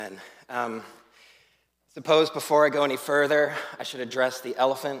And suppose before I go any further, I should address the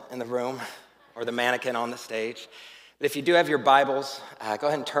elephant in the room or the mannequin on the stage. But if you do have your Bibles, go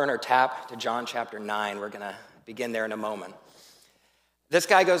ahead and turn or tap to John chapter 9. We're going to begin there in a moment. This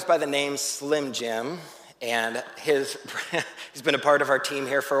guy goes by the name Slim Jim, and he's been a part of our team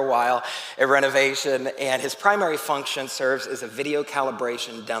here for a while at Renovation, and his primary function serves as a video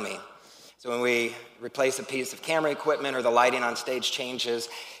calibration dummy. So when we replace a piece of camera equipment or the lighting on stage changes,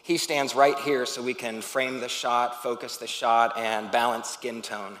 he stands right here so we can frame the shot, focus the shot, and balance skin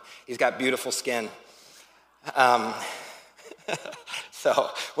tone. He's got beautiful skin.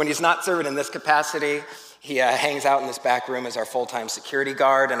 So when he's not serving in this capacity, he hangs out in this back room as our full-time security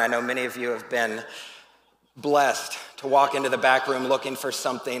guard, and I know many of you have been blessed to walk into the back room looking for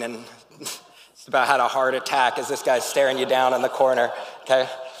something and it's about had a heart attack as this guy's staring you down in the corner, okay?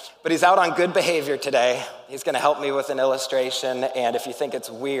 But he's out on good behavior today. He's going to help me with an illustration, and if you think it's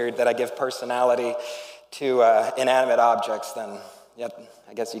weird that I give personality to inanimate objects, then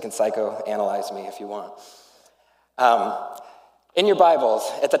I guess you can psychoanalyze me if you want. In your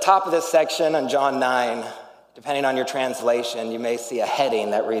Bibles, at the top of this section on John 9, depending on your translation, you may see a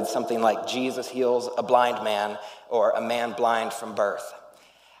heading that reads something like Jesus heals a blind man or a man blind from birth.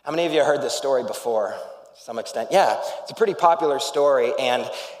 How many of you heard this story before? To some extent. Yeah, it's a pretty popular story, and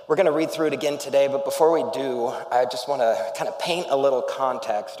we're going to read through it again today, but before we do, I just want to kind of paint a little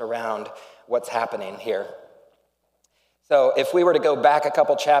context around what's happening here. So if we were to go back a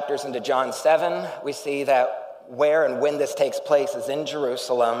couple chapters into John 7, we see that where and when this takes place is in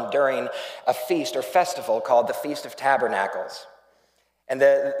Jerusalem during a feast or festival called the Feast of Tabernacles. And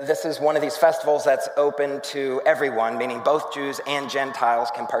this is one of these festivals that's open to everyone, meaning both Jews and Gentiles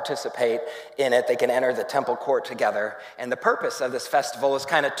can participate in it. They can enter the temple court together. And the purpose of this festival is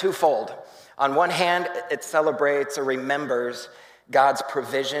kind of twofold. On one hand, it celebrates or remembers God's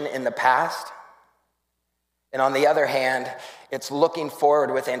provision in the past. And on the other hand, it's looking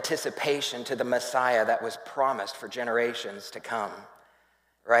forward with anticipation to the Messiah that was promised for generations to come,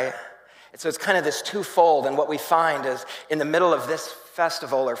 right? And so it's kind of this twofold, and what we find is in the middle of this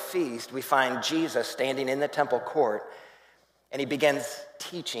festival or feast, we find Jesus standing in the temple court, and he begins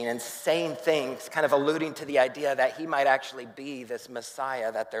teaching and saying things, kind of alluding to the idea that he might actually be this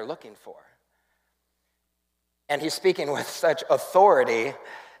Messiah that they're looking for. And he's speaking with such authority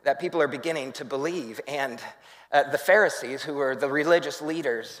that people are beginning to believe. And the Pharisees, who were the religious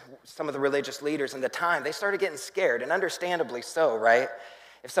leaders, some of the religious leaders in the time, they started getting scared, and understandably so, right?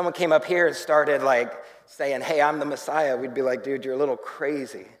 If someone came up here and started saying, hey, I'm the Messiah, we'd be like, dude, you're a little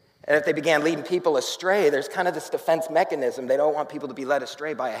crazy. And if they began leading people astray, there's kind of this defense mechanism. They don't want people to be led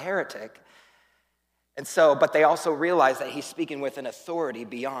astray by a heretic. And so, but they also realize that he's speaking with an authority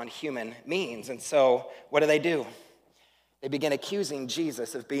beyond human means. And so what do? They begin accusing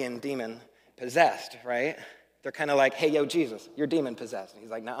Jesus of being demon-possessed, right? They're kind of like, hey, yo, Jesus, you're demon-possessed. And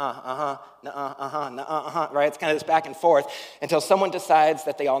he's like, right? It's kind of this back and forth until someone decides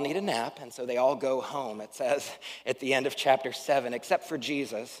that they all need a nap, and so they all go home, it says at the end of chapter 7, except for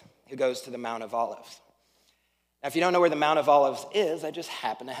Jesus, who goes to the Mount of Olives. Now, if you don't know where the Mount of Olives is, I just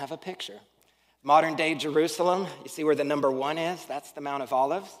happen to have a picture. Modern-day Jerusalem, you see where the number 1 is? That's the Mount of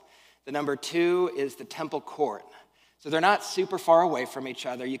Olives. The number 2 is the temple court. So they're not super far away from each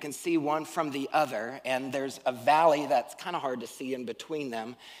other. You can see one from the other, and there's a valley that's kind of hard to see in between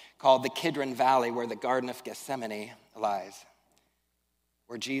them called the Kidron Valley, where the Garden of Gethsemane lies,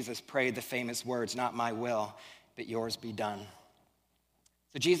 where Jesus prayed the famous words, not my will, but yours be done.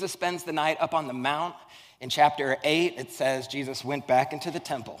 So Jesus spends the night up on the mount. In chapter 8, it says Jesus went back into the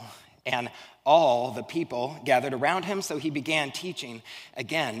temple, and all the people gathered around him, so he began teaching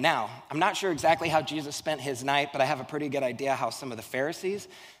again. Now, I'm not sure exactly how Jesus spent his night, but I have a pretty good idea how some of the Pharisees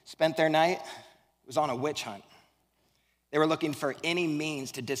spent their night. It was on a witch hunt. They were looking for any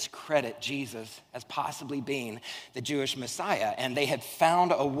means to discredit Jesus as possibly being the Jewish Messiah, and they had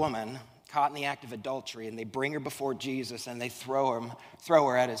found a woman caught in the act of adultery, and they bring her before Jesus, and they throw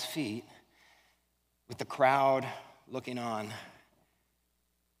her at his feet with the crowd looking on.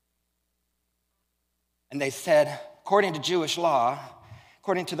 And they said, according to Jewish law,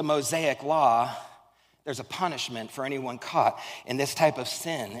 according to the Mosaic law, there's a punishment for anyone caught in this type of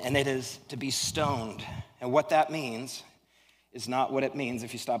sin, and it is to be stoned. And what that means is not what it means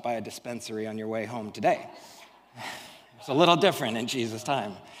if you stop by a dispensary on your way home today. It's a little different in Jesus'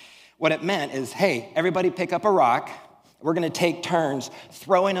 time. What it meant is, hey, everybody pick up a rock. We're going to take turns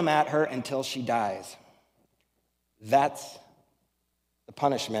throwing them at her until she dies. That's the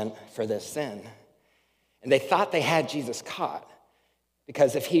punishment for this sin. And they thought they had Jesus caught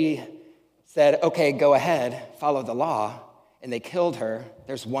because if he said, okay, go ahead, follow the law, and they killed her,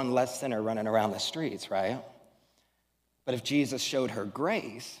 there's one less sinner running around the streets, right? But if Jesus showed her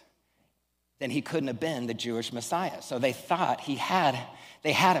grace, then he couldn't have been the Jewish Messiah. So they thought they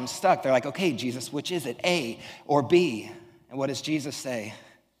had him stuck. They're like, okay, Jesus, which is it, A or B? And what does Jesus say?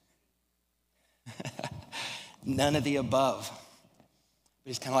 None of the above. But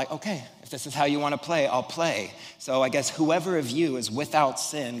he's kind of like, okay, if this is how you want to play, I'll play. So I guess whoever of you is without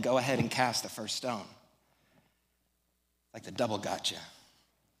sin, go ahead and cast the first stone. Like the double gotcha.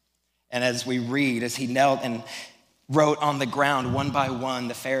 And as we read, as he knelt and wrote on the ground one by one,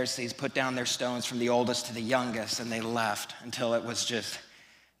 the Pharisees put down their stones from the oldest to the youngest, and they left until it was just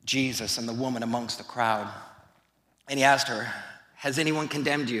Jesus and the woman amongst the crowd. And he asked her, has anyone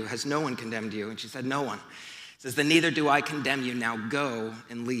condemned you? Has no one condemned you? And she said, no one. He says, then neither do I condemn you. Now go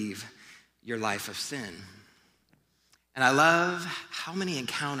and leave your life of sin. And I love how many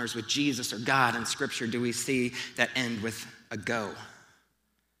encounters with Jesus or God in Scripture do we see that end with a go,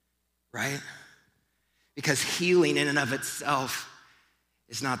 right? Because healing in and of itself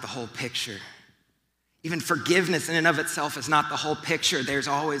is not the whole picture. Even forgiveness in and of itself is not the whole picture. There's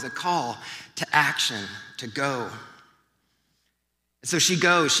always a call to action, to go. So she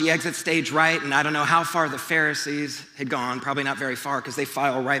goes, she exits stage right, and I don't know how far the Pharisees had gone, probably not very far, because they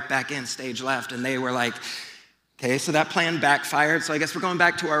file right back in stage left, and they were like, okay, so that plan backfired, so I guess we're going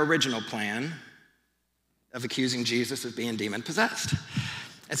back to our original plan of accusing Jesus of being demon-possessed.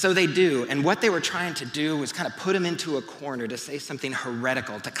 And so they do, and what they were trying to do was kind of put him into a corner to say something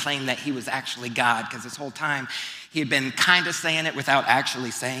heretical, to claim that he was actually God, because this whole time he had been kind of saying it without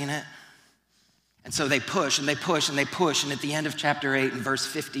actually saying it. And so they push and they push and they push. And at the end of chapter 8 in verse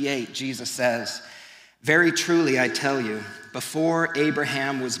 58, Jesus says, very truly I tell you, before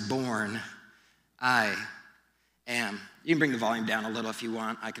Abraham was born, I am. You can bring the volume down a little if you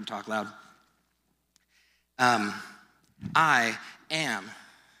want. I can talk loud. I am.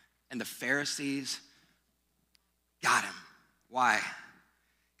 And the Pharisees got him. Why?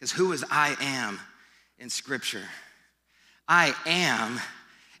 Because who is I am in Scripture? I am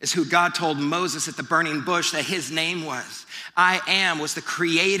is who God told Moses at the burning bush that his name was. I am was the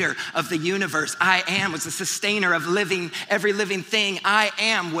creator of the universe. I am was the sustainer of every living thing. I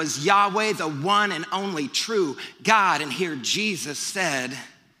am was Yahweh, the one and only true God. And here Jesus said,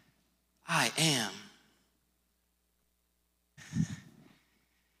 I am.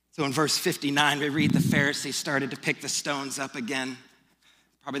 So in verse 59, we read the Pharisees started to pick the stones up again.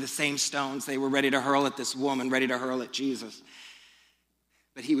 Probably the same stones they were ready to hurl at this woman, ready to hurl at Jesus.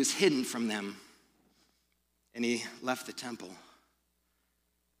 But he was hidden from them, and he left the temple.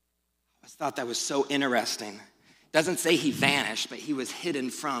 I thought that was so interesting. It doesn't say he vanished, but he was hidden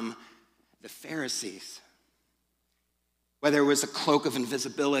from the Pharisees. Whether it was a cloak of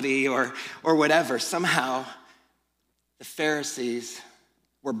invisibility or whatever, somehow the Pharisees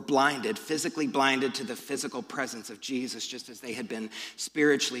were blinded, physically blinded to the physical presence of Jesus, just as they had been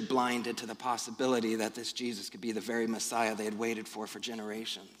spiritually blinded to the possibility that this Jesus could be the very Messiah they had waited for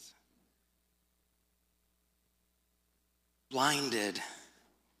generations. Blinded.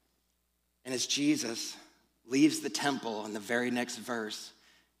 And as Jesus leaves the temple in the very next verse,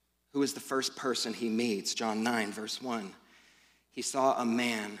 who is the first person he meets? John 9, verse 1. He saw a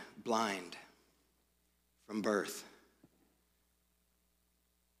man blind from birth.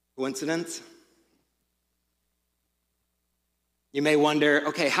 Coincidence? You may wonder,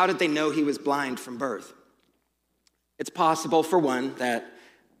 okay, how did they know he was blind from birth? It's possible, for one, that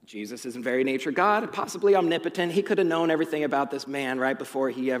Jesus is in very nature God, possibly omnipotent. He could have known everything about this man right before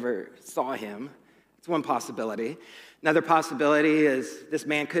he ever saw him. It's one possibility. Another possibility is this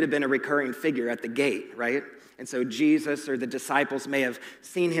man could have been a recurring figure at the gate, right? And so Jesus or the disciples may have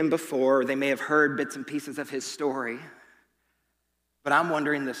seen him before, or they may have heard bits and pieces of his story. But I'm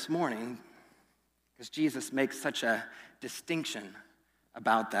wondering this morning, because Jesus makes such a distinction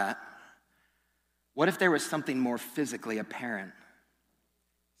about that, what if there was something more physically apparent?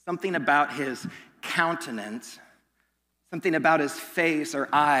 Something about his countenance, something about his face or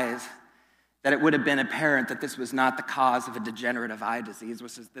eyes, that it would have been apparent that this was not the cause of a degenerative eye disease.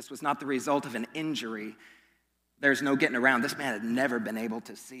 This was not the result of an injury. There's no getting around. This man had never been able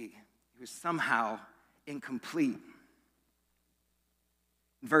to see. He was somehow incomplete.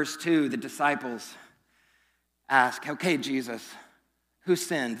 Verse 2, the disciples ask, okay, Jesus, who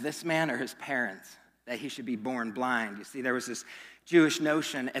sinned, this man or his parents, that he should be born blind? You see, there was this Jewish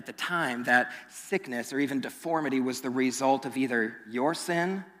notion at the time that sickness or even deformity was the result of either your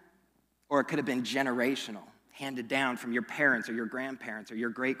sin or it could have been generational, handed down from your parents or your grandparents or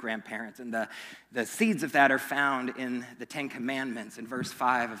your great-grandparents. And the seeds of that are found in the Ten Commandments in verse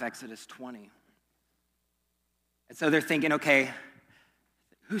 5 of Exodus 20. And so they're thinking, okay,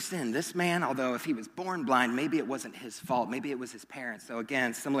 who sinned? This man? Although if he was born blind, maybe it wasn't his fault. Maybe it was his parents. So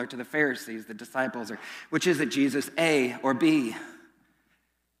again, similar to the Pharisees, the disciples are, which is it, Jesus, A or B?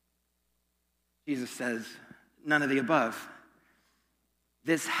 Jesus says, none of the above.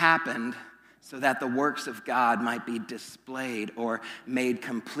 This happened so that the works of God might be displayed or made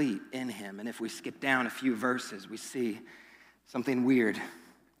complete in him. And if we skip down a few verses, we see something weird.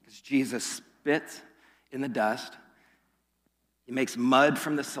 Because Jesus spits in the dust. He makes mud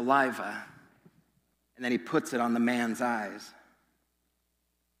from the saliva, and then he puts it on the man's eyes.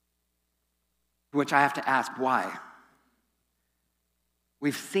 Which I have to ask, why?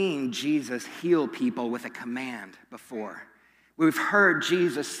 We've seen Jesus heal people with a command before. We've heard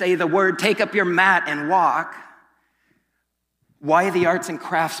Jesus say the word, take up your mat and walk. Why the arts and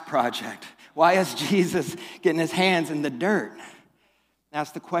crafts project? Why is Jesus getting his hands in the dirt?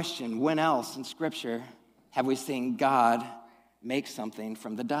 That's the question. When else in Scripture have we seen God make something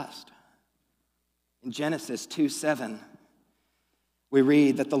from the dust? In Genesis 2:7, we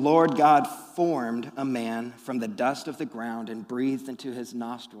read that the Lord God formed a man from the dust of the ground and breathed into his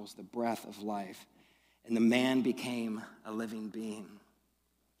nostrils the breath of life, and the man became a living being.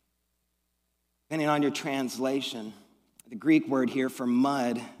 Depending on your translation, the Greek word here for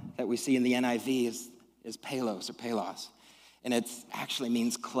mud that we see in the NIV is palos or palos, and it actually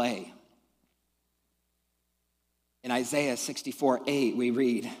means clay. In Isaiah 64:8, we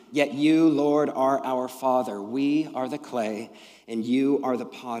read, yet you, Lord, are our Father. We are the clay, and you are the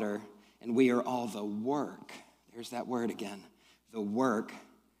potter, and we are all the work. There's that word again, the work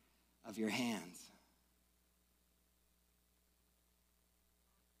of your hands.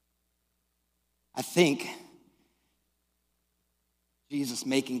 I think Jesus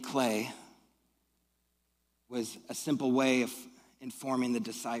making clay was a simple way of informing the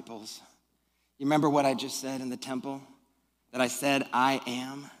disciples. You remember what I just said in the temple? That I said, I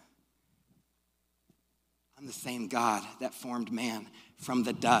am? I'm the same God that formed man from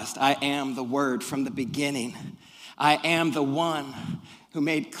the dust. I am the Word from the beginning. I am the one who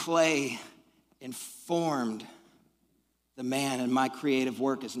made clay and formed the man, and my creative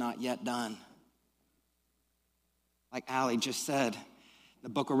work is not yet done. Like Allie just said, the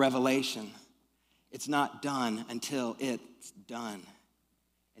book of Revelation, it's not done until it's done.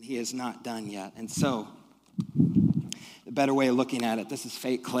 And he is not done yet. And so, the better way of looking at it, this is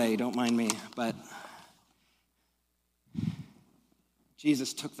fake clay, don't mind me, but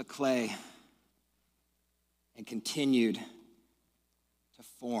Jesus took the clay and continued to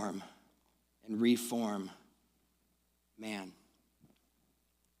form and reform man.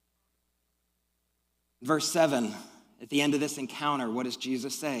 Verse 7, at the end of this encounter, what does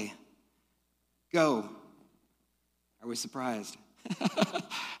Jesus say? Go. Are we surprised?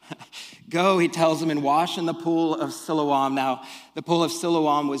 Go, he tells them, and wash in the pool of Siloam. Now, the pool of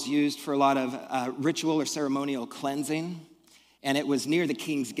Siloam was used for a lot of ritual or ceremonial cleansing, and it was near the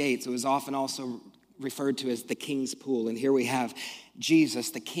king's gate, so it was often also referred to as the king's pool. And here we have Jesus,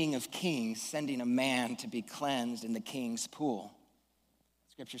 the King of Kings, sending a man to be cleansed in the king's pool.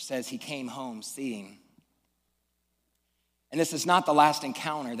 Scripture says he came home seeing. And this is not the last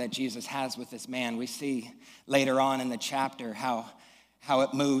encounter that Jesus has with this man. We see later on in the chapter how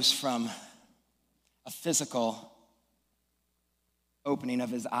it moves from a physical opening of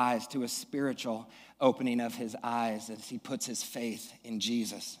his eyes to a spiritual opening of his eyes as he puts his faith in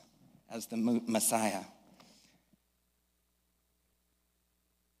Jesus as the Messiah.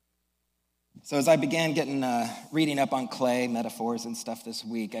 So as I began reading up on clay metaphors and stuff this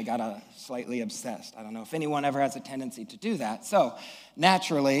week, I got slightly obsessed. I don't know if anyone ever has a tendency to do that. So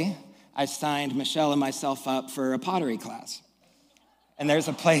naturally, I signed Michelle and myself up for a pottery class. And there's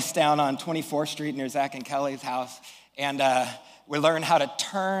a place down on 24th Street near Zach and Kelly's house, and we learn how to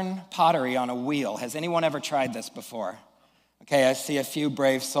turn pottery on a wheel. Has anyone ever tried this before? Okay, I see a few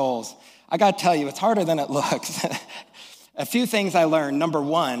brave souls. I got to tell you, it's harder than it looks. A few things I learned. Number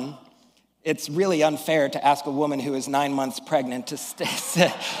one, it's really unfair to ask a woman who is 9 months pregnant to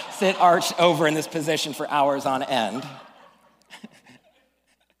sit arched over in this position for hours on end.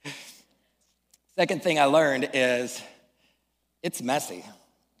 Second thing I learned is it's messy.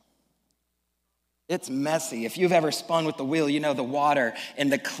 It's messy. If you've ever spun with the wheel, you know the water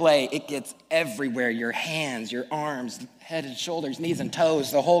and the clay, it gets everywhere. Your hands, your arms, head and shoulders, knees and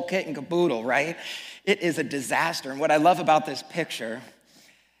toes, the whole kit and caboodle, right? It is a disaster. And what I love about this picture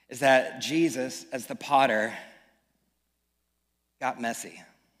is that Jesus, as the potter, got messy.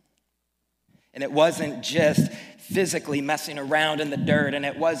 And it wasn't just physically messing around in the dirt, and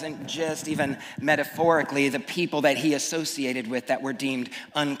it wasn't just even metaphorically the people that he associated with that were deemed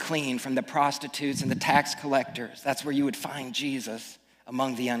unclean, from the prostitutes and the tax collectors. That's where you would find Jesus,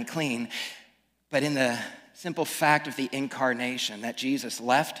 among the unclean. But in the simple fact of the incarnation, that Jesus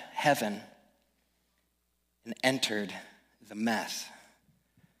left heaven and entered the mess.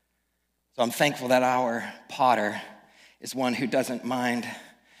 So I'm thankful that our potter is one who doesn't mind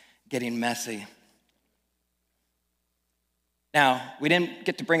getting messy. Now, we didn't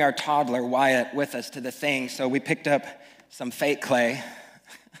get to bring our toddler, Wyatt, with us to the thing, so we picked up some fake clay.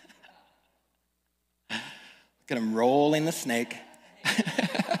 Look at him rolling the snake.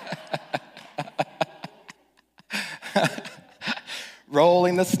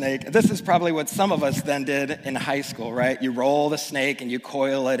 Rolling the snake. This is probably what some of us then did in high school, right? You roll the snake and you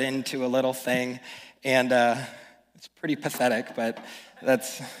coil it into a little thing, and it's pretty pathetic, but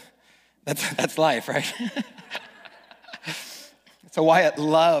that's life, right? So Wyatt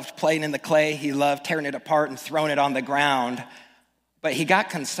loved playing in the clay. He loved tearing it apart and throwing it on the ground, but he got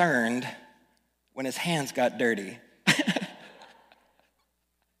concerned when his hands got dirty.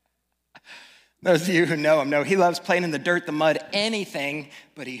 Those of you who know him know he loves playing in the dirt, the mud, anything,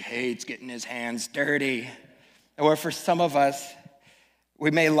 but he hates getting his hands dirty. Or for some of us, we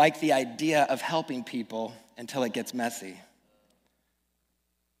may like the idea of helping people until it gets messy.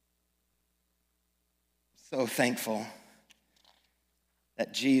 So thankful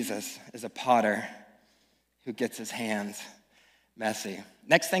that Jesus is a potter who gets his hands messy.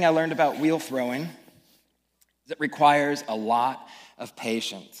 Next thing I learned about wheel throwing is it requires a lot of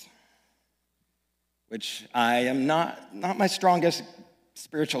patience, which I am not my strongest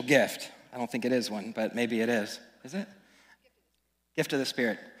spiritual gift. I don't think it is one, but maybe it is. Is it? Gift of the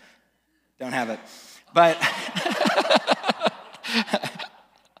Spirit. Don't have it. But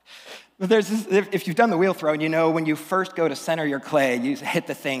there's this, if you've done the wheel throw, and you know when you first go to center your clay, you hit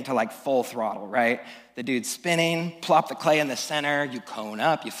the thing to like full throttle, right? The dude's spinning, plop the clay in the center, you cone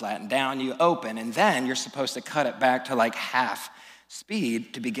up, you flatten down, you open, and then you're supposed to cut it back to like half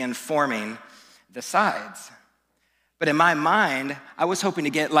speed to begin forming the sides. But in my mind, I was hoping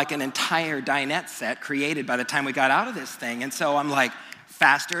to get like an entire dinette set created by the time we got out of this thing. And so I'm like,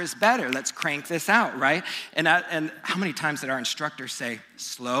 faster is better. Let's crank this out, right? And how many times did our instructors say,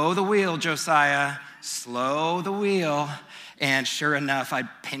 slow the wheel, Josiah, slow the wheel. And sure enough, I'd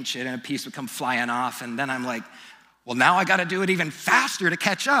pinch it and a piece would come flying off. And then I'm like, well, now I got to do it even faster to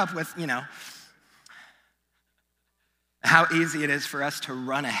catch up with, how easy it is for us to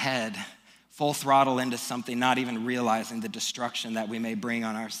run ahead, full throttle into something, not even realizing the destruction that we may bring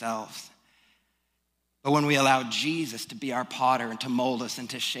on ourselves. But when we allow Jesus to be our potter and to mold us and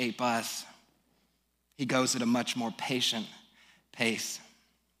to shape us, he goes at a much more patient pace.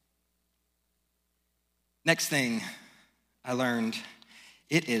 Next thing I learned,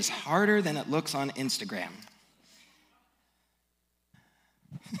 it is harder than it looks on Instagram.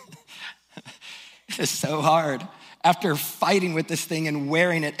 It is so hard. After fighting with this thing and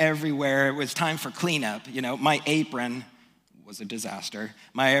wearing it everywhere, it was time for cleanup. My apron was a disaster.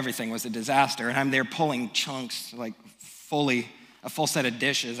 My everything was a disaster. And I'm there pulling chunks, like a full set of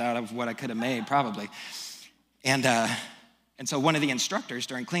dishes out of what I could have made, probably. And so one of the instructors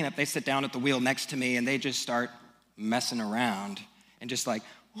during cleanup, they sit down at the wheel next to me and they just start messing around and just like,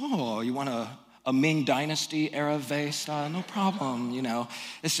 oh, you want a Ming Dynasty era vase style? No problem,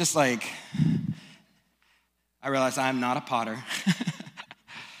 It's just like, I realize I'm not a potter.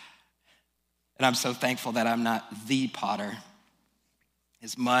 And I'm so thankful that I'm not the potter.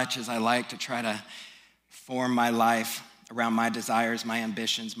 As much as I like to try to form my life around my desires, my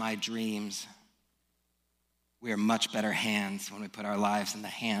ambitions, my dreams, we are much better hands when we put our lives in the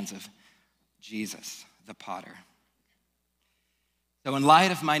hands of Jesus, the potter. So in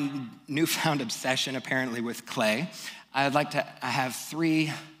light of my newfound obsession, apparently, with clay, I have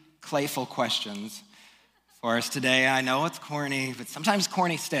 3 clayful questions for us today. I know it's corny, but sometimes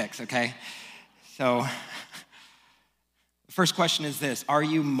corny sticks, okay? So the first question is this: are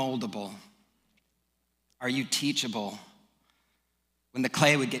you moldable? Are you teachable? When the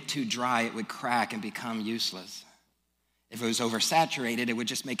clay would get too dry, it would crack and become useless. If it was oversaturated, it would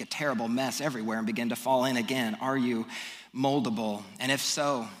just make a terrible mess everywhere and begin to fall in again. Are you moldable? And if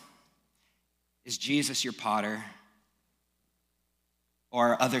so, is Jesus your potter?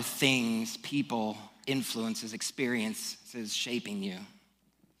 Or are other things, people, influences, experiences shaping you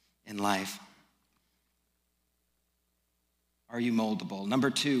in life? Are you moldable? Number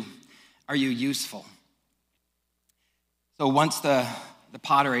 2, are you useful? So once the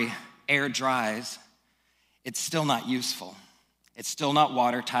pottery air dries, it's still not useful. It's still not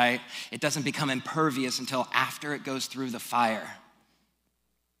watertight. It doesn't become impervious until after it goes through the fire,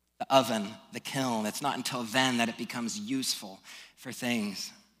 the oven, the kiln. It's not until then that it becomes useful for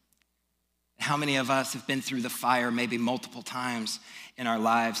things. How many of us have been through the fire maybe multiple times in our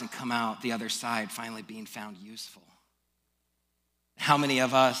lives and come out the other side finally being found useful? How many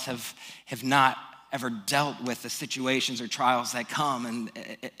of us have not ever dealt with the situations or trials that come and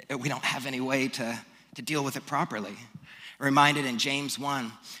we don't have any way to deal with it properly? I'm reminded in James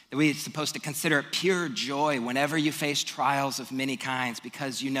 1 that we're supposed to consider it pure joy whenever you face trials of many kinds,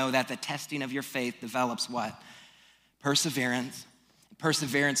 because you know that the testing of your faith develops what? Perseverance.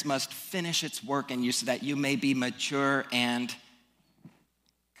 Perseverance must finish its work in you so that you may be mature and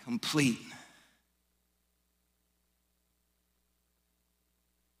complete.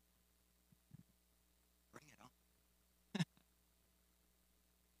 Bring it on.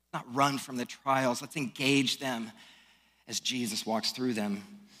 Not run from the trials. Let's engage them as Jesus walks through them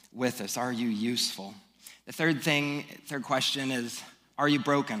with us. Are you useful? The third question is, are you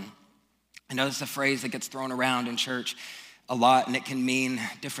broken? I know this is a phrase that gets thrown around in church a lot, and it can mean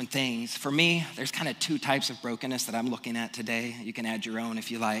different things. For me, there's kind of two types of brokenness that I'm looking at today. You can add your own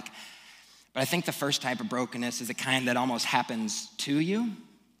if you like. But I think the first type of brokenness is a kind that almost happens to you.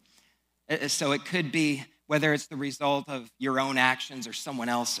 So it could be whether it's the result of your own actions or someone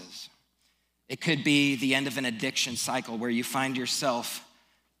else's. It could be the end of an addiction cycle where you find yourself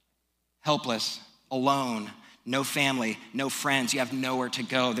helpless, alone, no family, no friends. You have nowhere to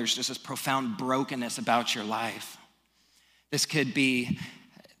go. There's just this profound brokenness about your life. It could be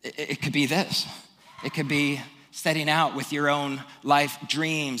this. It could be setting out with your own life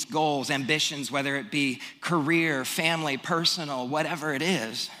dreams, goals, ambitions, whether it be career, family, personal, whatever it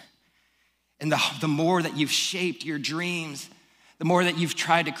is. And the more that you've shaped your dreams, the more that you've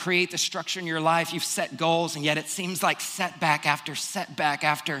tried to create the structure in your life, you've set goals, and yet it seems like setback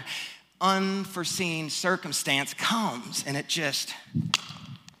after unforeseen circumstance comes, and it just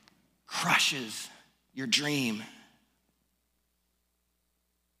crushes your dream.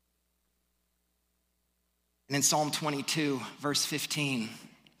 And in Psalm 22, verse 15,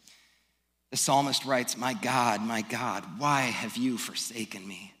 the psalmist writes, my God, why have you forsaken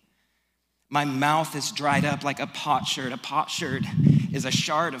me? My mouth is dried up like a potsherd. A potsherd is a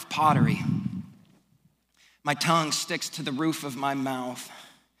shard of pottery. My tongue sticks to the roof of my mouth.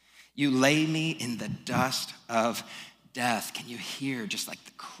 You lay me in the dust of death. Can you hear just like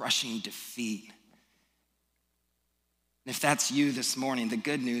the crushing defeat? And if that's you this morning, the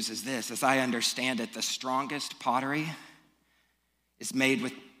good news is this. As I understand it, the strongest pottery is made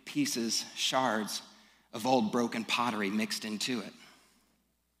with pieces, shards of old broken pottery mixed into it.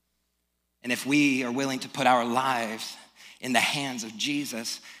 And if we are willing to put our lives in the hands of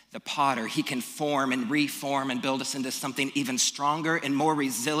Jesus, the potter, he can form and reform and build us into something even stronger and more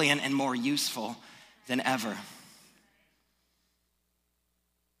resilient and more useful than ever.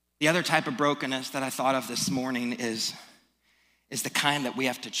 The other type of brokenness that I thought of this morning is the kind that we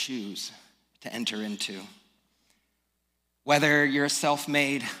have to choose to enter into. Whether you're a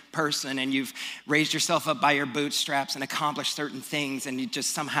self-made person and you've raised yourself up by your bootstraps and accomplished certain things, and you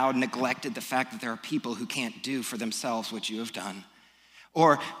just somehow neglected the fact that there are people who can't do for themselves what you have done.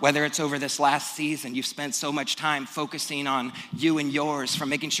 Or whether it's over this last season, you've spent so much time focusing on you and yours, from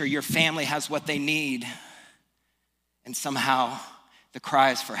making sure your family has what they need, and somehow the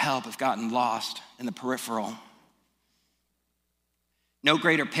cries for help have gotten lost in the peripheral. No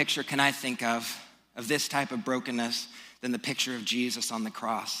greater picture can I think of this type of brokenness than the picture of Jesus on the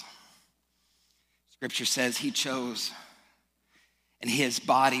cross. Scripture says he chose, and his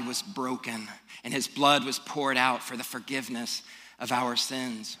body was broken, and his blood was poured out for the forgiveness of our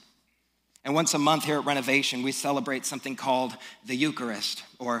sins. And once a month here at Renovation, we celebrate something called the Eucharist,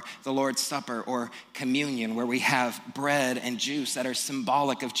 or the Lord's Supper, or communion, where we have bread and juice that are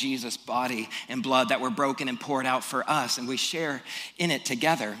symbolic of Jesus' body and blood that were broken and poured out for us, and we share in it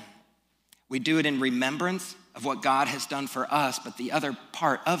together. We do it in remembrance of what God has done for us, but the other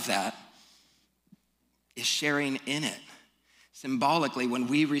part of that is sharing in it. Symbolically, when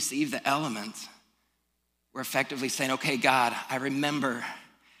we receive the elements, we're effectively saying, okay, God, I remember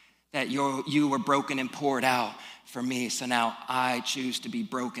that you were broken and poured out for me, so now I choose to be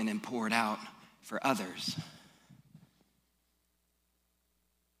broken and poured out for others.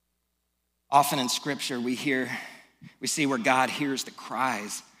 Often in Scripture, we see where God hears the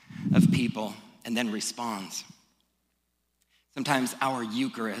cries of people and then responds. Sometimes our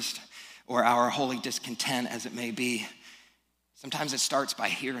Eucharist, or our holy discontent as it may be, sometimes it starts by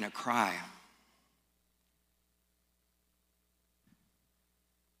hearing a cry.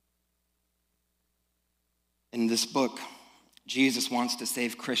 In this book, Jesus wants to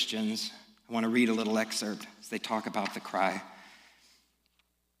save Christians. I want to read a little excerpt as they talk about the cry. It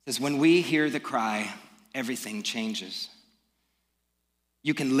says, when we hear the cry, everything changes.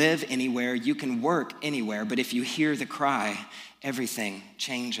 You can live anywhere, you can work anywhere, but if you hear the cry, everything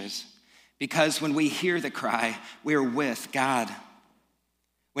changes. Because when we hear the cry, we're with God.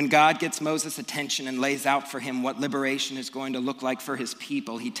 When God gets Moses' attention and lays out for him what liberation is going to look like for his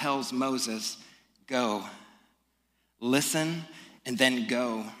people, he tells Moses, go. Listen and then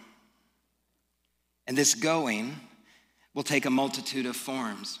go. And this going will take a multitude of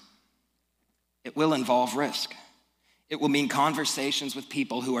forms. It will involve risk. It will mean conversations with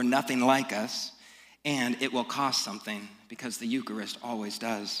people who are nothing like us, and it will cost something because the Eucharist always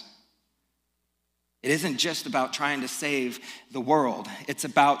does. It isn't just about trying to save the world. It's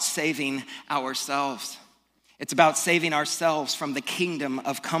about saving ourselves. It's about saving ourselves from the kingdom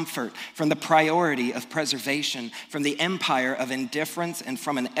of comfort, from the priority of preservation, from the empire of indifference, and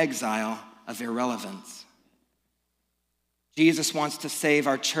from an exile of irrelevance. Jesus wants to save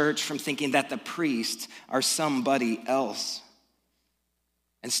our church from thinking that the priests are somebody else.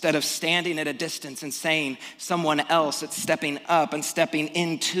 Instead of standing at a distance and saying someone else, it's stepping up and stepping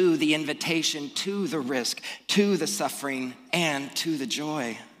into the invitation to the risk, to the suffering, and to the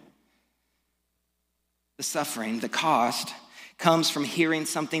joy. The suffering, the cost, comes from hearing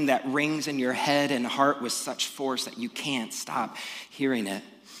something that rings in your head and heart with such force that you can't stop hearing it.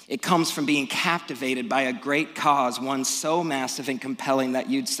 It comes from being captivated by a great cause, one so massive and compelling that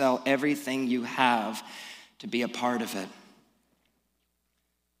you'd sell everything you have to be a part of it.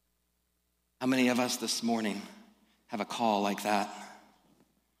 How many of us this morning have a call like that?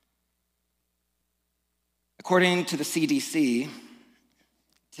 According to the CDC,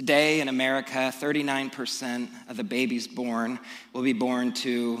 today in America, 39% of the babies born will be born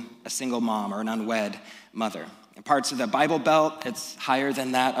to a single mom or an unwed mother. In parts of the Bible Belt, it's higher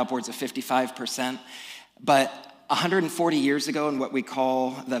than that, upwards of 55%. But 140 years ago, in what we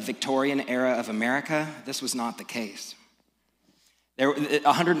call the Victorian era of America, this was not the case.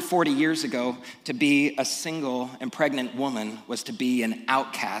 140 years ago, to be a single and pregnant woman was to be an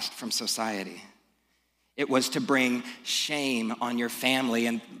outcast from society. It was to bring shame on your family,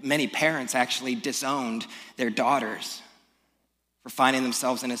 and many parents actually disowned their daughters for finding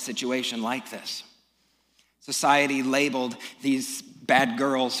themselves in a situation like this. Society labeled these bad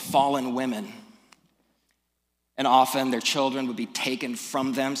girls fallen women, and often their children would be taken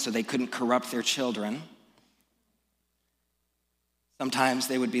from them so they couldn't corrupt their children. Sometimes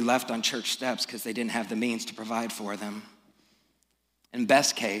they would be left on church steps because they didn't have the means to provide for them. In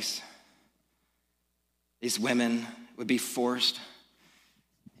best case, these women would be forced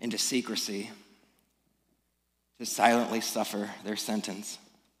into secrecy to silently suffer their sentence.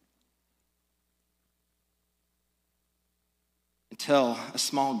 Until a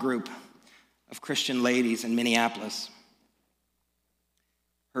small group of Christian ladies in Minneapolis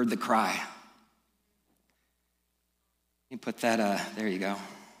heard the cry. You put that, there you go. I'm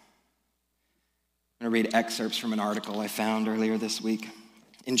going to read excerpts from an article I found earlier this week.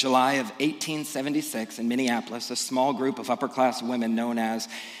 In July of 1876 in Minneapolis, a small group of upper-class women known as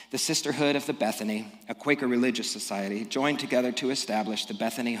the Sisterhood of the Bethany, a Quaker religious society, joined together to establish the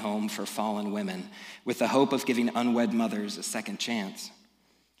Bethany Home for Fallen Women with the hope of giving unwed mothers a second chance.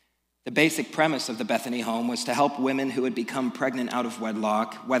 The basic premise of the Bethany Home was to help women who had become pregnant out of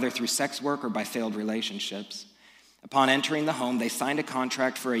wedlock, whether through sex work or by failed relationships. Upon entering the home, they signed a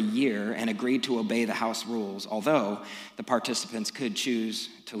contract for a year and agreed to obey the house rules, although the participants could choose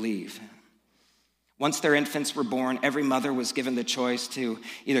to leave. Once their infants were born, every mother was given the choice to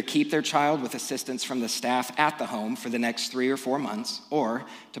either keep their child with assistance from the staff at the home for the next 3 or 4 months, or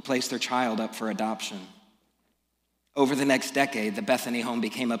to place their child up for adoption. Over the next decade, the Bethany Home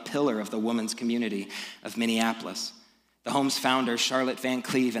became a pillar of the women's community of Minneapolis. The home's founders, Charlotte Van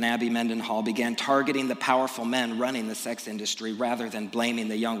Cleve and Abby Mendenhall, began targeting the powerful men running the sex industry rather than blaming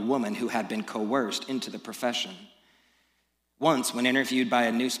the young woman who had been coerced into the profession. Once, when interviewed by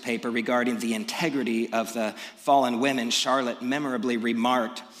a newspaper regarding the integrity of the fallen women, Charlotte memorably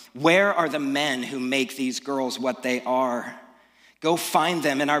remarked, "Where are the men who make these girls what they are? Go find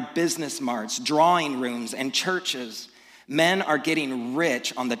them in our business marts, drawing rooms, and churches. Men are getting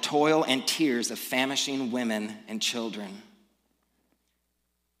rich on the toil and tears of famishing women and children."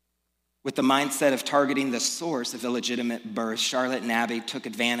 With the mindset of targeting the source of illegitimate birth, Charlotte and Abby took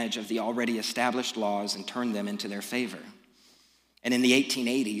advantage of the already established laws and turned them into their favor. And in the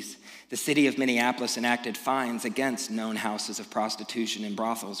 1880s, the city of Minneapolis enacted fines against known houses of prostitution and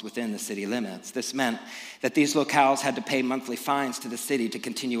brothels within the city limits. This meant that these locales had to pay monthly fines to the city to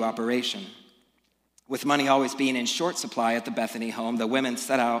continue operation. With money always being in short supply at the Bethany home, the women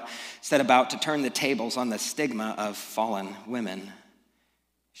set about to turn the tables on the stigma of fallen women.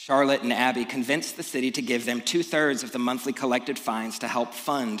 Charlotte and Abby convinced the city to give them 2/3 of the monthly collected fines to help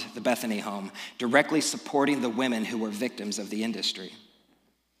fund the Bethany home, directly supporting the women who were victims of the industry.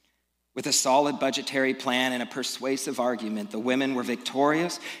 With a solid budgetary plan and a persuasive argument, the women were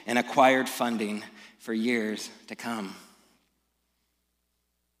victorious and acquired funding for years to come.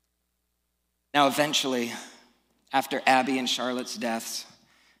 Now, eventually, after Abby and Charlotte's deaths,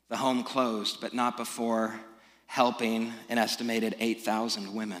 the home closed, but not before helping an estimated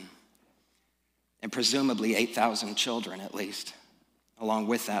 8,000 women, and presumably 8,000 children at least, along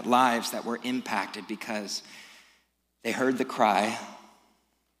with that, lives that were impacted because they heard the cry,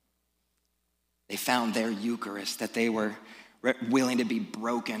 they found their Eucharist that they were willing to be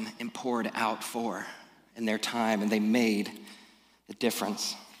broken and poured out for in their time, and they made the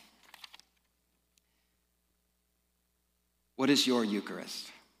difference. What is your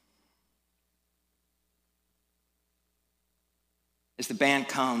Eucharist? As the band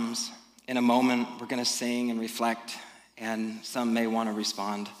comes, in a moment, we're going to sing and reflect, and some may want to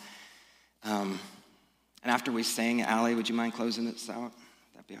respond. And after we sing, Allie, would you mind closing this out?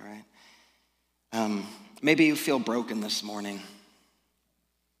 That'd be all right. Maybe you feel broken this morning.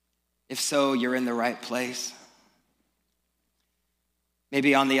 If so, you're in the right place.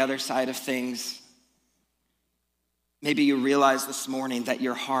 Maybe on the other side of things, maybe you realize this morning that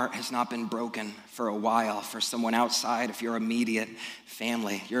your heart has not been broken for a while for someone outside of your immediate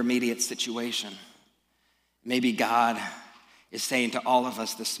family, your immediate situation. Maybe God is saying to all of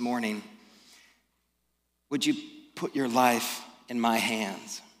us this morning, would you put your life in my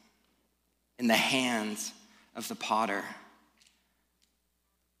hands, in the hands of the potter?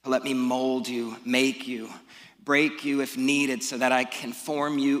 Let me mold you, make you, break you if needed so that I can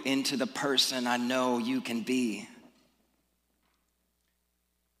form you into the person I know you can be.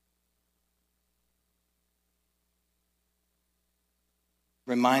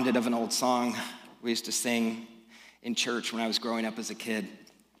 Reminded of an old song we used to sing in church when I was growing up as a kid.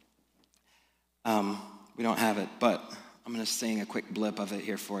 We don't have it, but I'm going to sing a quick blip of it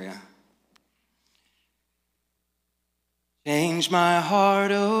here for you. Change my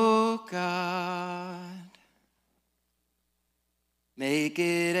heart, oh God, make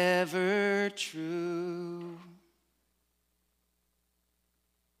it ever true.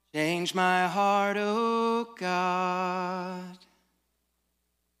 Change my heart, oh God,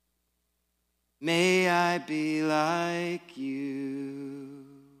 may I be like you.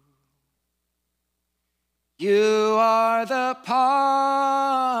 You are the potter,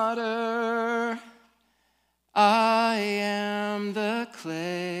 I am the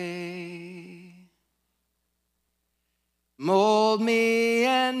clay. Mold me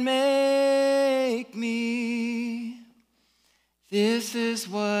and make me. This is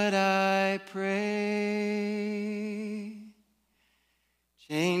what I pray.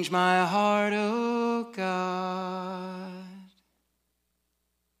 Change my heart, oh God.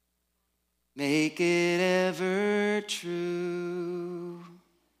 Make it ever true.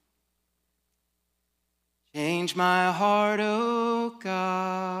 Change my heart, oh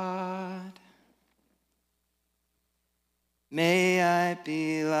God. May I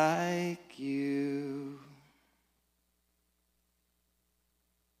be like you.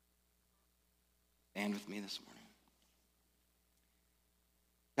 Stand with me this morning.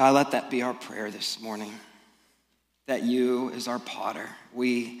 God, let that be our prayer this morning, that you is our potter.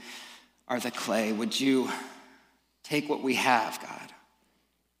 We are the clay. Would you take what we have, God?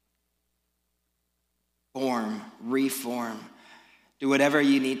 Form, reform, do whatever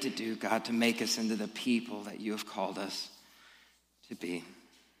you need to do, God, to make us into the people that you have called us to be.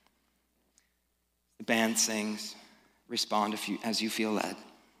 The band sings. Respond as you feel led.